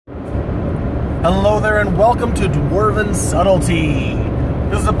Hello there and welcome to Dwarven Subtlety.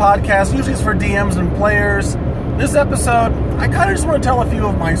 This is a podcast usually it's for DMs and players. This episode, I kind of just want to tell a few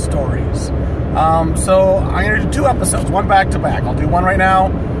of my stories. So I'm going to do two episodes, one back to back. I'll do one right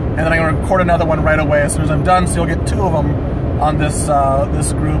now, and then I'm going to record another one right away as soon as I'm done, so you'll get two of them on this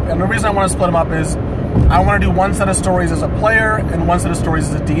group. And the reason I want to split them up is I want to do one set of stories as a player and one set of stories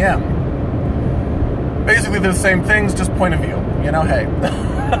as a DM. Basically, they're the same things, just point of view. You know, hey.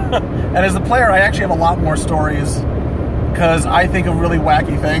 And as a player, I actually have a lot more stories because I think of really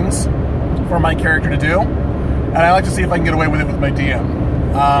wacky things for my character to do, and I like to see if I can get away with it with my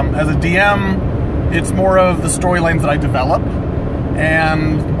DM. As a DM, it's more of the storylines that I develop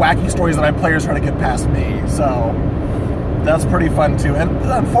and wacky stories that my players try to get past me, so that's pretty fun too. And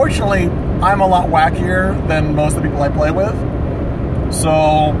unfortunately, I'm a lot wackier than most of the people I play with,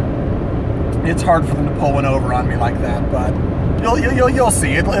 so it's hard for them to pull one over on me like that, but you'll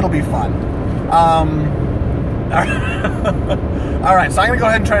see. It'll be fun. All right, so I'm going to go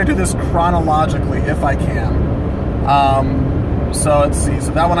ahead and try to do this chronologically if I can. So let's see. So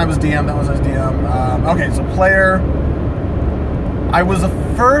that one I was DM, that was as DM. Okay, so player. I was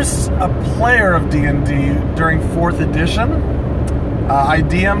first a player of D&D during 4th edition. I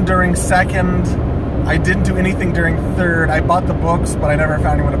DM'd during 2nd. I didn't do anything during 3rd. I bought the books, but I never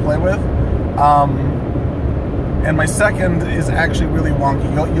found anyone to play with. And my 2nd is actually really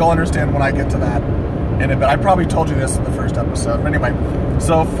wonky. You'll understand when I get to that in a bit. I probably told you this in the first episode. But anyway,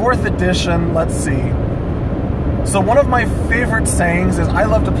 so 4th edition, let's see. So one of my favorite sayings is I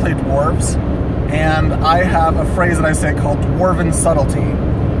love to play dwarves, and I have a phrase that I say called Dwarven Subtlety.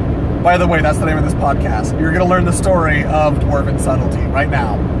 By the way, that's the name of this podcast. You're going to learn the story of Dwarven Subtlety right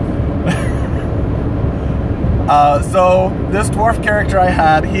now. So this dwarf character I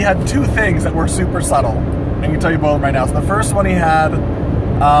had, he had two things that were super subtle. I can tell you both right now. So the first one he had,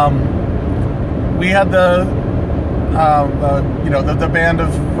 we had the band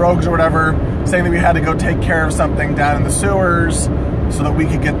of rogues or whatever saying that we had to go take care of something down in the sewers so that we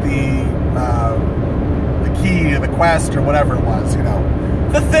could get the key to the quest or whatever it was, you know.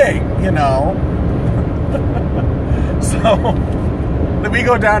 The thing, you know. So we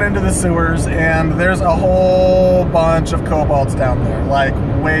go down into the sewers, and there's a whole bunch of kobolds down there, like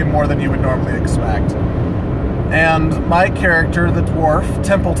way more than you would normally expect. And my character, the dwarf,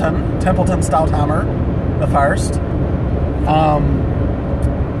 Templeton Stouthammer, the first,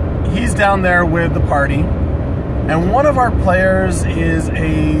 he's down there with the party, and one of our players is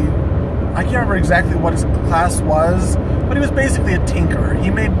I can't remember exactly what his class was, but he was basically a tinkerer. He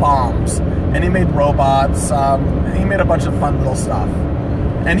made bombs, and he made robots, he made a bunch of fun little stuff.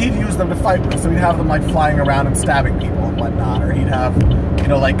 And he'd use them to fight with, so he'd have them like flying around and stabbing people and whatnot, or he'd have, you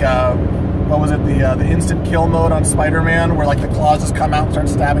know, like, what was it, the instant kill mode on Spider-Man, where like the claws just come out and start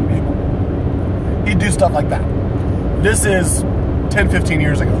stabbing people. He'd do stuff like that. This is 10-15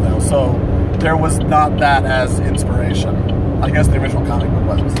 years ago though, so there was not that as inspiration. I guess the original comic book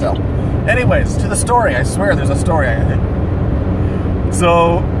was, but still. Anyways, to the story. I swear there's a story.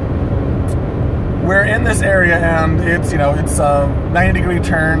 So we're in this area, and it's, you know, it's a 90-degree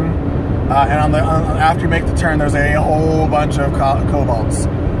turn, and after you make the turn, there's a whole bunch of kobolds.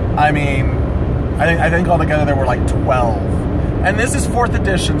 I mean, I think altogether there were like 12. And this is 4th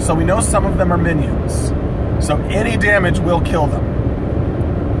edition, so we know some of them are minions. So any damage will kill them.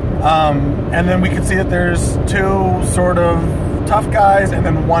 And then we can see that there's two sort of tough guys and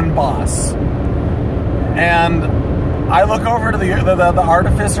then one boss. And I look over to the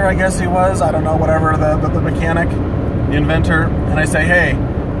artificer, I guess he was, I don't know, whatever, the mechanic, the inventor, and I say, hey,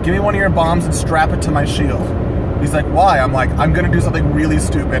 give me one of your bombs and strap it to my shield. He's like, why? I'm like, I'm going to do something really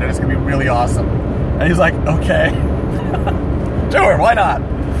stupid and it's going to be really awesome. And he's like, okay. Sure, why not?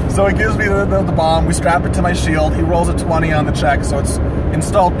 So he gives me the bomb, we strap it to my shield, he rolls a 20 on the check, so it's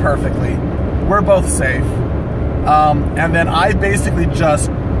installed perfectly. We're both safe. And then I basically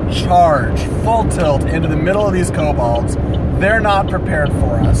just charge, full tilt, into the middle of these kobolds. They're not prepared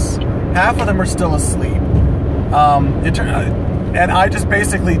for us. Half of them are still asleep. And I just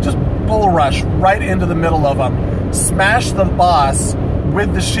basically just bull rush right into the middle of them, smash the boss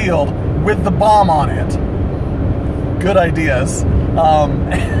with the shield, with the bomb on it. Good ideas.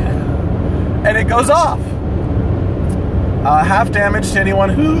 And it goes off. Half damage to anyone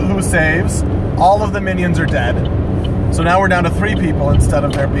who saves. All of the minions are dead. So now we're down to 3 people instead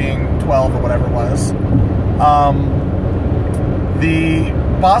of there being 12 or whatever it was. The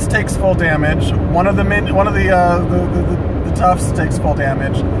boss takes full damage. One of the toughs takes full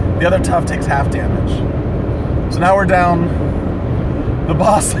damage. The other tough takes half damage. So now we're down. The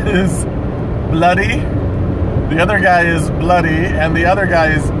boss is bloody. The other guy is bloody, and the other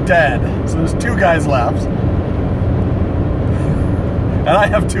guy is dead. So there's 2 guys left. And I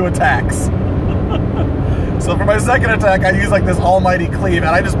have 2 attacks. So for my second attack, I use like this almighty cleave,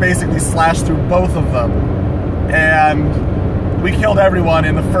 and I just basically slash through both of them. And we killed everyone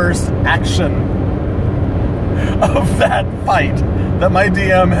in the first action of that fight that my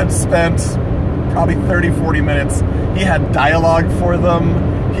DM had spent probably 30-40 minutes. He had dialogue for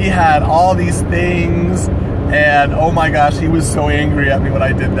them. He had all these things. And oh my gosh, he was so angry at me when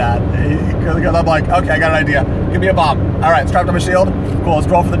I did that. Because I'm like, okay, I got an idea. Give me a bomb. All right, strapped on my shield. Cool, let's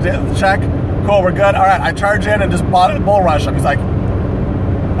roll for the check. Cool, we're good. All right, I charge in and just bull rush him. He's like,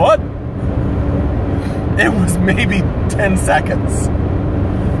 what? It was maybe 10 seconds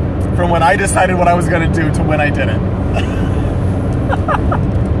from when I decided what I was going to do to when I did it.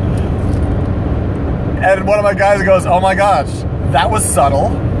 And one of my guys goes, oh my gosh, that was subtle.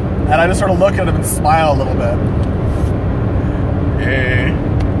 And I just sort of look at him and smile a little bit. Okay.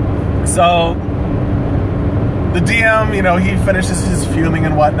 So the DM, you know, he finishes his fuming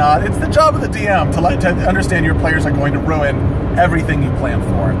and whatnot. It's the job of the DM to understand your players are going to ruin everything you plan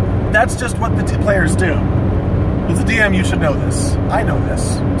for. That's just what the players do. As a DM, you should know this. I know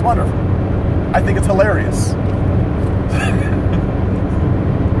this. It's wonderful. I think it's hilarious.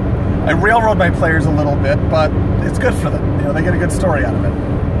 I railroad my players a little bit, but it's good for them. You know, they get a good story out of it.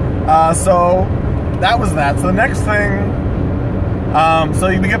 So that was that. So the next thing, so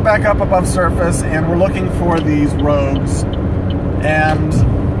we get back up above surface, and we're looking for these rogues, and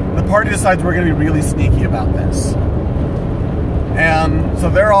the party decides we're going to be really sneaky about this. And so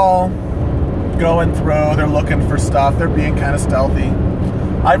they're all going through, they're looking for stuff, they're being kind of stealthy.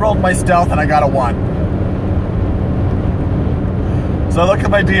 I rolled my stealth and I got a 1. So I look at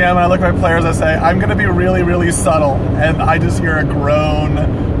my DM and I look at my players, I say, I'm going to be really, really subtle. And I just hear a groan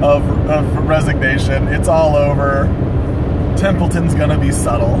of resignation. It's all over. Templeton's going to be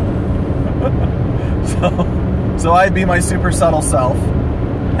subtle. So I be my super subtle self.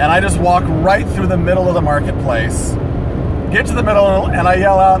 And I just walk right through the middle of the marketplace. Get to the middle and I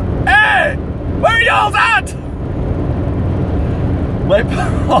yell out, hey! Where are y'all at? Like,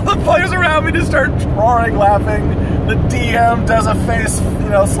 all the players around me just start roaring, laughing. The DM does a face, you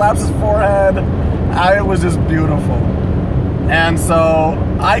know, slaps his forehead. It was just beautiful. And so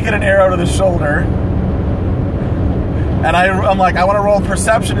I get an arrow to the shoulder. And I'm like, I want to roll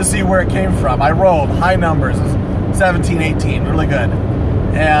perception to see where it came from. I rolled high numbers, 17, 18, really good.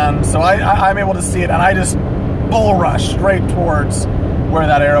 And so I'm able to see it, and I just bull rush straight towards where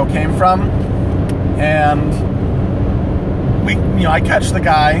that arrow came from. And I catch the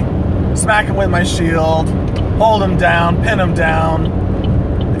guy, smack him with my shield, hold him down, pin him down,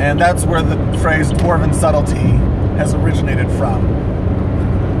 and that's where the phrase dwarven subtlety has originated from.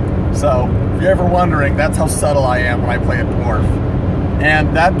 So, if you're ever wondering, that's how subtle I am when I play a dwarf.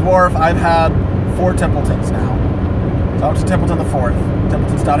 And that dwarf, I've had 4 Templetons now. So I'm to Templeton the 4th,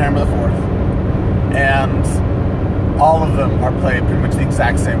 Templeton Stouthammer the 4th. And all of them are played pretty much the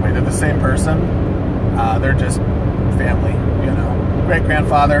exact same way. They're the same person. They're just family, you know.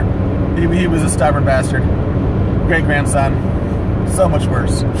 Great-grandfather, he was a stubborn bastard. Great-grandson, so much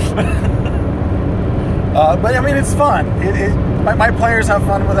worse. But I mean, it's fun. My players have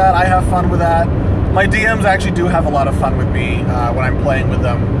fun with that. I have fun with that. My DMs actually do have a lot of fun with me when I'm playing with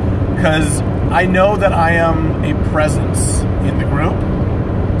them, because I know that I am a presence in the group.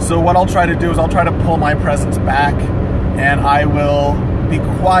 So what I'll try to do is I'll try to pull my presence back, and I will be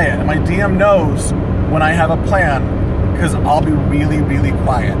quiet. And my DM knows when I have a plan, because I'll be really, really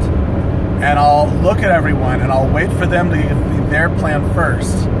quiet. And I'll look at everyone, and I'll wait for them to give their plan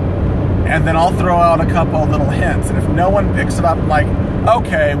first. And then I'll throw out a couple little hints. And if no one picks it up, I'm like,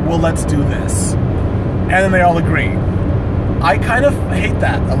 okay, well, let's do this. And then they all agree. I kind of hate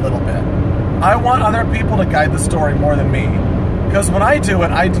that a little bit. I want other people to guide the story more than me. Because when I do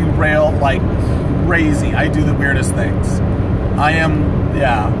it, I derail like crazy. I do the weirdest things.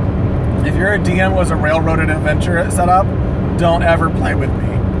 If you're a DM who has a railroaded adventure set up, don't ever play with me.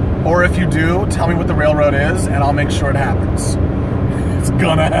 Or if you do, tell me what the railroad is, and I'll make sure it happens. It's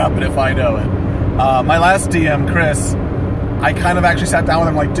gonna happen if I know it. My last DM, Chris, I kind of actually sat down with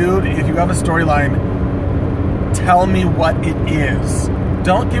him like, dude, if you have a storyline, tell me what it is.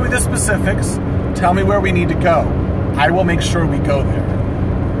 Don't give me the specifics. Tell me where we need to go. I will make sure we go there.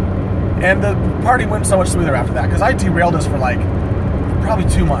 And the party went so much smoother after that, because I derailed us for like probably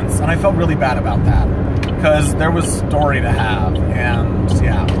 2 months, and I felt really bad about that, because there was story to have, and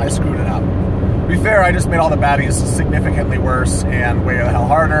yeah, I screwed it up. To be fair, I just made all the baddies significantly worse and way the hell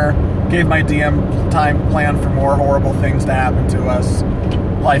harder, gave my DM time plan for more horrible things to happen to us.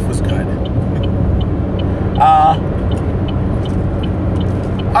 Life was good.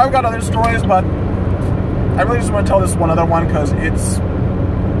 I've got other stories, but I really just want to tell this one other one because it's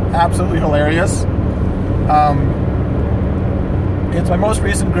absolutely hilarious. It's my most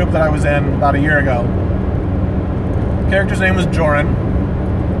recent group that I was in about a year ago. The character's name was Joran.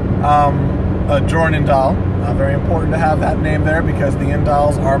 Joran Indal. Very important to have that name there because the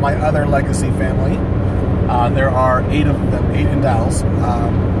Indals are my other legacy family. There are 8 of them, 8 Indals.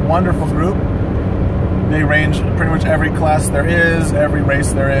 Wonderful group. They range pretty much every class there is, every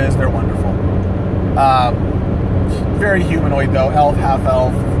race there is. They're wonderful. Very humanoid though, elf,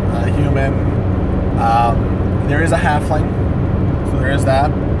 half-elf, human. There is a halfling, so there is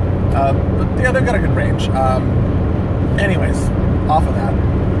that. But yeah, they've got a good range. Anyways, off of that.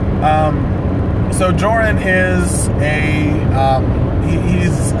 So Joran is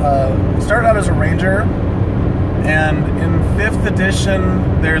he's started out as a ranger, and in 5th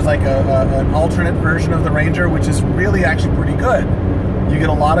edition, there's like an alternate version of the ranger, which is really actually pretty good. You get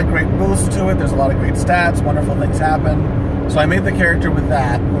a lot of great boosts to it. There's a lot of great stats. Wonderful things happen. So I made the character with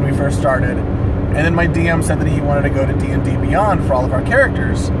that when we first started. And then my DM said that he wanted to go to D&D Beyond for all of our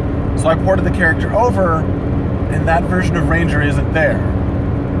characters. So I ported the character over, and that version of Ranger isn't there.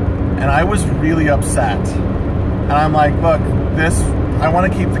 And I was really upset. And I'm like, look, I want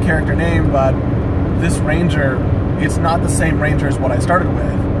to keep the character name, but this Ranger, it's not the same Ranger as what I started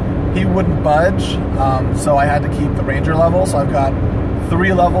with. He wouldn't budge, so I had to keep the Ranger level. So I've got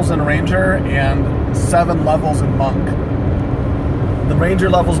 3 levels in Ranger and 7 levels in Monk. The Ranger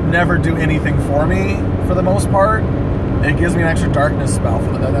levels never do anything for me, for the most part. It gives me an extra darkness spell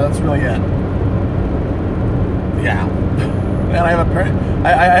for that. That's really it. Yeah. And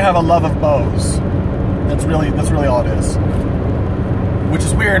I have a love of bows. That's really all it is. Which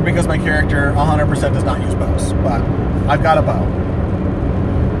is weird because my character 100% does not use bows, but I've got a bow.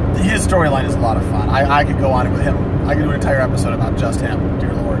 His storyline is a lot of fun. I could go on with him. I could do an entire episode about just him,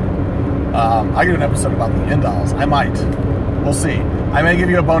 dear Lord. I could do an episode about the Indals. I might. We'll see. I may give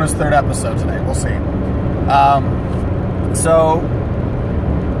you a bonus 3rd episode today. We'll see. So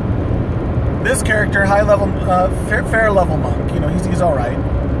this character, high level, fair level monk. You know, he's all right.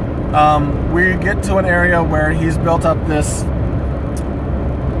 We get to an area where he's built up this.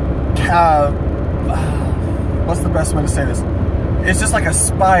 What's the best way to say this? It's just like a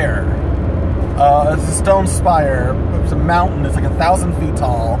spire. It's a stone spire. It's a mountain. It's like 1,000 feet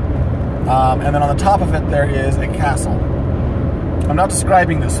tall. And then on the top of it, there is a castle. I'm not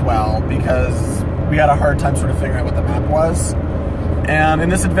describing this well because we had a hard time sort of figuring out what the map was. And in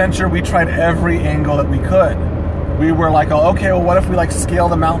this adventure, we tried every angle that we could. We were like, oh, okay, well, what if we like scale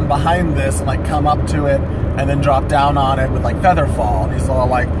the mountain behind this and like come up to it and then drop down on it with like Featherfall? And he's all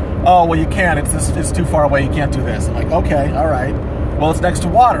like, oh, well, you can't. It's too far away. You can't do this. I'm like, okay, all right. Well, it's next to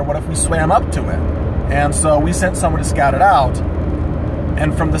water. What if we swam up to it? And so we sent someone to scout it out.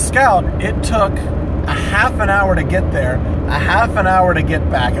 And from the scout, it took a half an hour to get there, a half an hour to get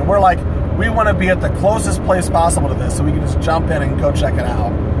back. And we're like, we want to be at the closest place possible to this so we can just jump in and go check it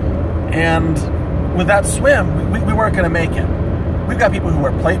out. And with that swim, we weren't going to make it. We've got people who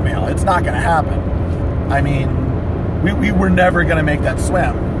wear plate mail. It's not going to happen. I mean, we were never going to make that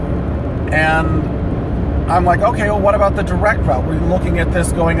swim. And I'm like, okay, well, what about the direct route? We're looking at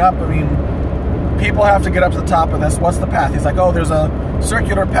this going up. I mean, people have to get up to the top of this. What's the path? He's like, oh, there's a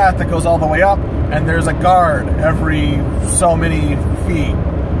circular path that goes all the way up, and there's a guard every so many feet.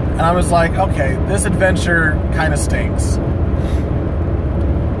 And I was like, okay, this adventure kind of stinks.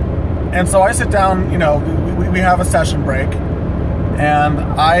 And so I sit down, you know, we have a session break, and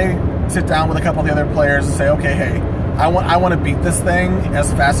I sit down with a couple of the other players and say, okay, hey, I want to beat this thing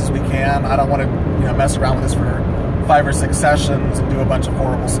as fast as we can. I don't want to, you know, mess around with this for 5 or 6 sessions and do a bunch of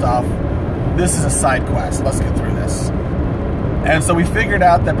horrible stuff. This is a side quest. Let's get through this. And so we figured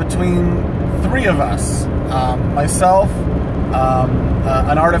out that between 3 of us, myself,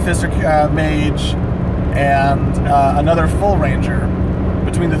 an artificer mage, and another full ranger,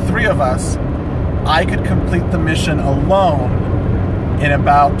 between the 3 of us, I could complete the mission alone in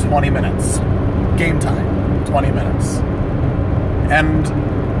about 20 minutes. Game time, 20 minutes.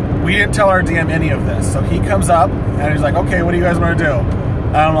 And we didn't tell our DM any of this. So he comes up, and he's like, okay, what do you guys want to do?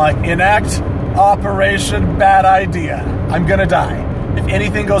 And I'm like, enact Operation Bad Idea. I'm going to die. If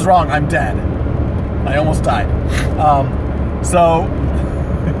anything goes wrong, I'm dead. I almost died. So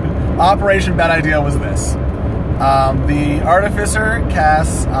Operation Bad Idea was this. The Artificer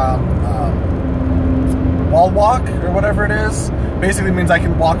casts wall walk, or whatever it is. Basically means I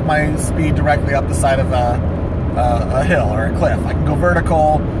can walk my speed directly up the side of a hill or a cliff. I can go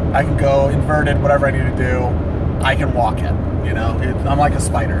vertical, I can go inverted, whatever I need to do. I can walk it, you know? I'm like a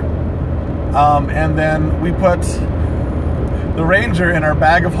spider. And then we put the Ranger in our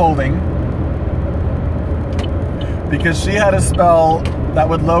bag of holding because she had a spell that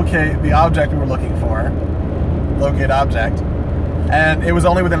would locate the object we were looking for. Locate object. And it was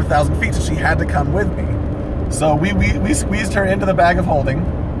only within 1,000 feet, so she had to come with me. So we squeezed her into the bag of holding.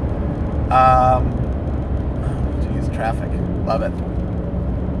 Geez, traffic. Love it.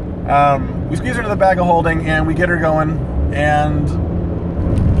 We squeeze her into the bag of holding, and we get her going. And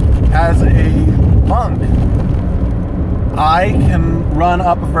as a monk, I can run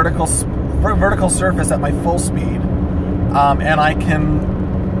up a vertical surface at my full speed, and I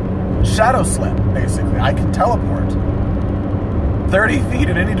can shadow slip, basically. I can teleport 30 feet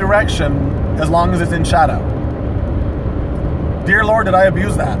in any direction as long as it's in shadow. Dear Lord, did I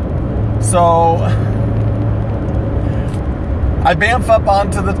abuse that. So I bamf up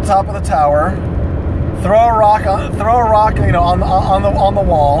onto the top of the tower, throw a rock, on the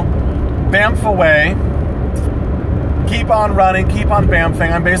wall, bamf away, keep on running, keep on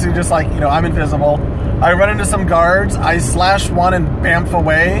bamfing. I'm basically just like, I'm invisible. I run into some guards, I slash one and bamf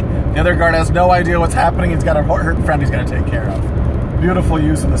away. The other guard has no idea what's happening. He's got a hurt friend he's got to take care of. Beautiful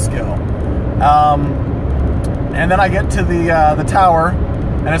use of the skill. And then I get to the tower,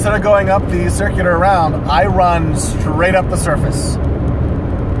 and instead of going up the circular round, I run straight up the surface.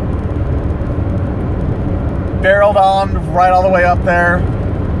 Barreled on right all the way up there.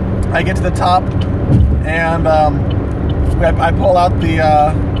 I get to the top, and I pull out the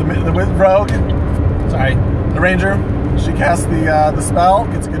rogue. Sorry, the Ranger. She casts the spell,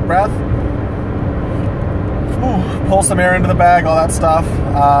 gets a good breath. Pull some air into the bag, all that stuff.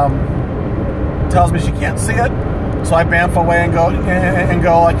 Tells me she can't see it, so I bamf away and go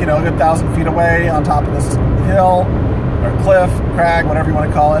like a good 1,000 feet away on top of this hill or cliff, crag, whatever you want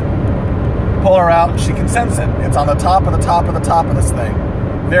to call it. Pull her out. She can sense it. It's on the top of the top of the top of this thing,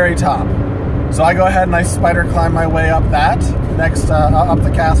 very top. So I go ahead and I spider climb my way up that next up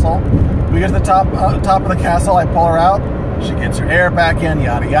the castle. We get to the top of the castle. I pull her out. She gets her air back in.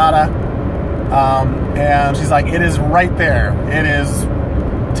 Yada yada. And she's like, it is right there. It is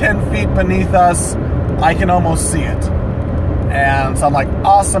 10 feet beneath us. I can almost see it. And so I'm like,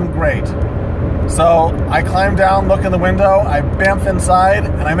 awesome, great. So I climb down, look in the window, I bamf inside,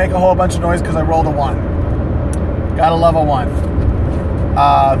 and I make a whole bunch of noise because I rolled a 1. Gotta love a 1.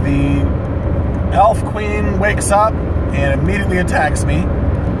 The elf queen wakes up and immediately attacks me.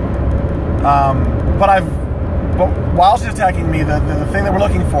 But while she's attacking me, the thing that we're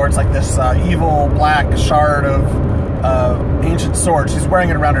looking for, it's like this evil black shard of ancient sword. She's wearing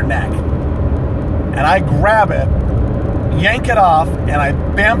it around her neck. And I grab it, yank it off, and I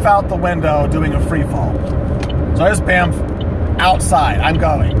bamf out the window doing a free fall. So I just bamf outside. I'm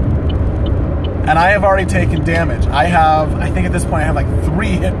going. And I have already taken damage. I think at this point I have like 3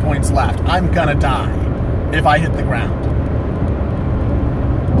 hit points left. I'm gonna die if I hit the ground.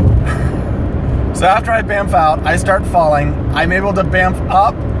 So after I bamf out, I start falling. I'm able to bamf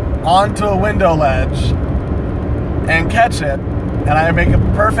up onto a window ledge and catch it, and I make a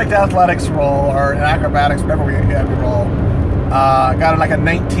perfect athletics roll, or an acrobatics, whatever we had to roll. Got like a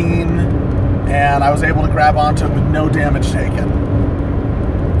 19, and I was able to grab onto it with no damage taken.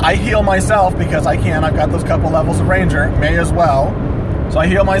 I heal myself because I can. I've got those couple levels of Ranger, may as well. So I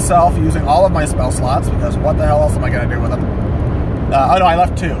heal myself using all of my spell slots, because what the hell else am I going to do with them? Oh no, I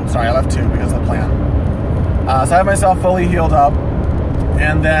left 2. Sorry, I left 2 because of the plan. So I have myself fully healed up,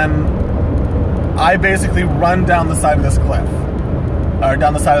 and then I basically run down the side of this cliff, or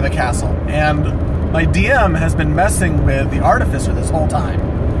down the side of the castle. And my DM has been messing with the Artificer this whole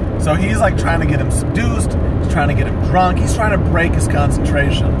time. So he's like trying to get him seduced, he's trying to get him drunk, he's trying to break his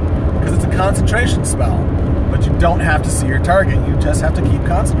concentration. Because it's a concentration spell, but you don't have to see your target, you just have to keep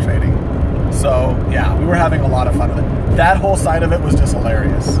concentrating. So yeah, we were having a lot of fun with it. That whole side of it was just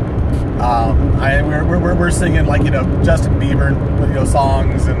hilarious. We're singing like, Justin Bieber,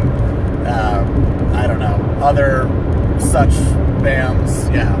 songs and I don't know, other such bands.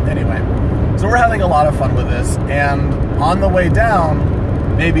 Yeah, anyway. So we're having a lot of fun with this, and on the way down,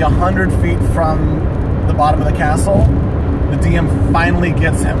 maybe 100 feet from the bottom of the castle, the DM finally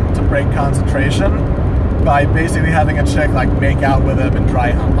gets him to break concentration by basically having a chick like make out with him and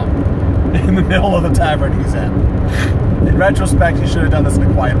dry hump him in the middle of the tavern he's in. In retrospect, he should have done this in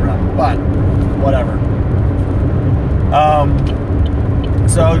a quiet room, but whatever.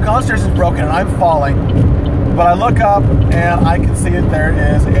 So the concentration is broken and I'm falling, but I look up and I can see that there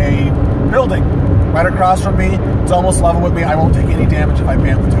is a building right across from me. It's almost level with me. I won't take any damage if I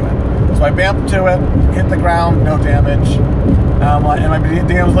bamf to it. So I bamf to it, hit the ground, no damage. And my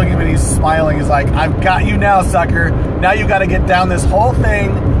DM's looking at me, he's smiling. He's like, I've got you now, sucker. Now you got to get down this whole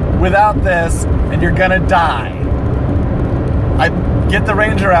thing without this, and you're gonna die. I get the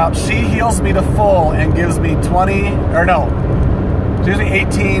ranger out. She heals me to full and gives me 20, or no, she gives me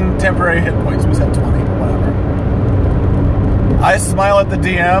 18 temporary hit points. We said 20, whatever. I smile at the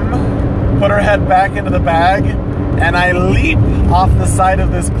DM, put her head back into the bag, and I leap off the side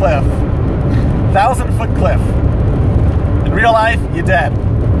of this cliff. 1,000-foot cliff. In real life, you're dead.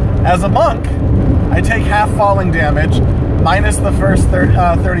 As a monk, I take half falling damage, minus the first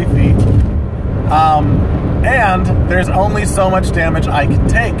 30 feet. And there's only so much damage I can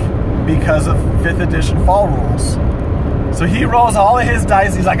take because of 5th edition fall rules. So he rolls all of his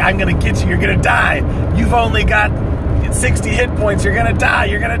dice. He's like, I'm going to get you. You're going to die. You've only got 60 hit points. You're going to die.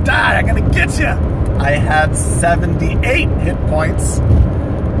 You're going to die. I'm going to get you. I had 78 hit points.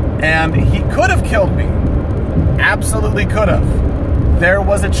 And he could have killed me. Absolutely could have. There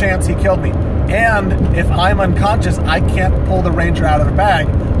was a chance he killed me. And if I'm unconscious, I can't pull the ranger out of the bag.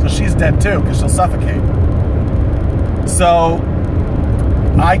 So she's dead too, because she'll suffocate. So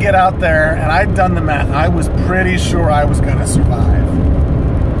I get out there, and I'd done the math. I was pretty sure I was going to survive.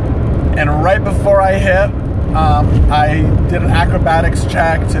 And right before I hit, I did an acrobatics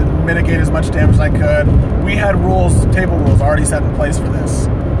check to mitigate as much damage as I could. We had table rules already set in place for this.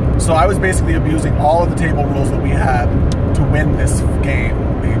 So I was basically abusing all of the table rules that we had to win this game,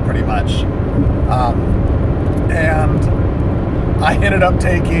 pretty much. And I ended up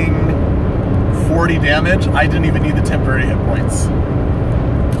taking 40 damage. I didn't even need the temporary hit points.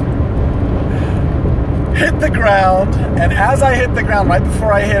 Hit the ground, and as I hit the ground, right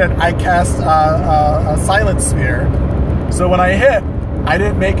before I hit it, I cast a silent sphere. So when I hit, I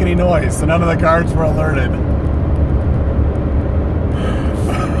didn't make any noise, so none of the guards were alerted.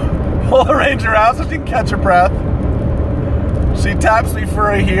 Pull the ranger out so she can catch her breath. She taps me for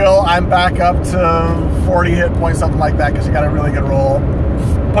a heal. I'm back up to 40 hit points, something like that, because she got a really good roll.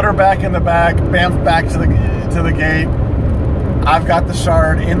 Put her back in the bag, bamf back to the gate. I've got the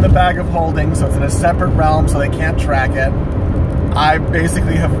shard in the bag of holding, so it's in a separate realm, so they can't track it. I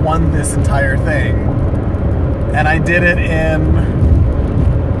basically have won this entire thing. And I did it in,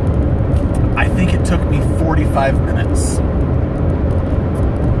 I think it took me 45 minutes.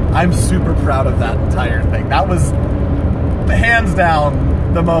 I'm super proud of that entire thing. That was, hands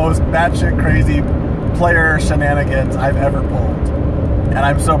down, the most batshit crazy player shenanigans I've ever pulled. And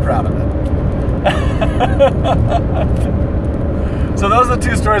I'm so proud of it. So those are the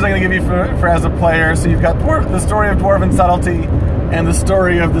two stories I'm going to give you for as a player. So you've got the story of Dwarven Subtlety and the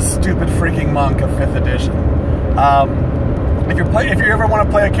story of the stupid freaking monk of 5th edition. If you ever want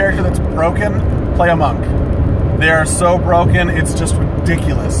to play a character that's broken, play a monk. They are so broken, it's just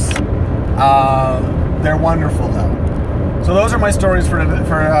ridiculous. They're wonderful though. So those are my stories for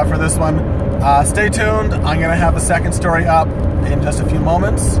this one. Stay tuned. I'm going to have a second story up in just a few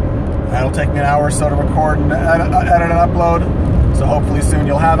moments. It'll take me an hour or so to record and edit and upload. So hopefully soon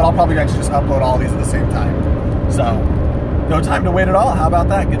you'll have it. I'll probably actually just upload all these at the same time. So no time to wait at all. How about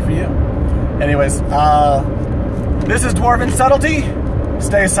that? Good for you. Anyways, this is Dwarven Subtlety.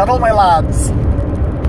 Stay subtle, my lads.